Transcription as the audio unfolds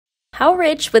How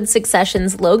rich would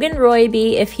Succession's Logan Roy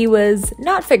be if he was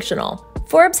not fictional?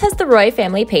 Forbes has the Roy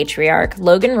family patriarch,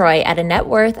 Logan Roy, at a net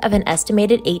worth of an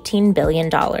estimated $18 billion.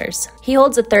 He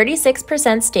holds a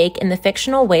 36% stake in the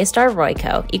fictional Waystar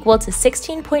Royco, equal to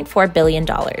 $16.4 billion.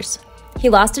 He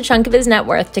lost a chunk of his net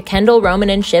worth to Kendall,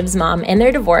 Roman, and Shiv's mom in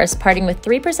their divorce, parting with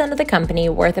 3% of the company,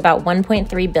 worth about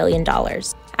 $1.3 billion.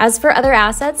 As for other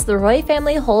assets, the Roy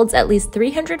family holds at least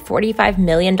 $345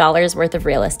 million worth of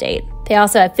real estate. They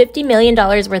also have $50 million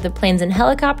worth of planes and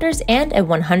helicopters and a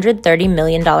 $130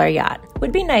 million yacht.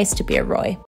 Would be nice to be a Roy.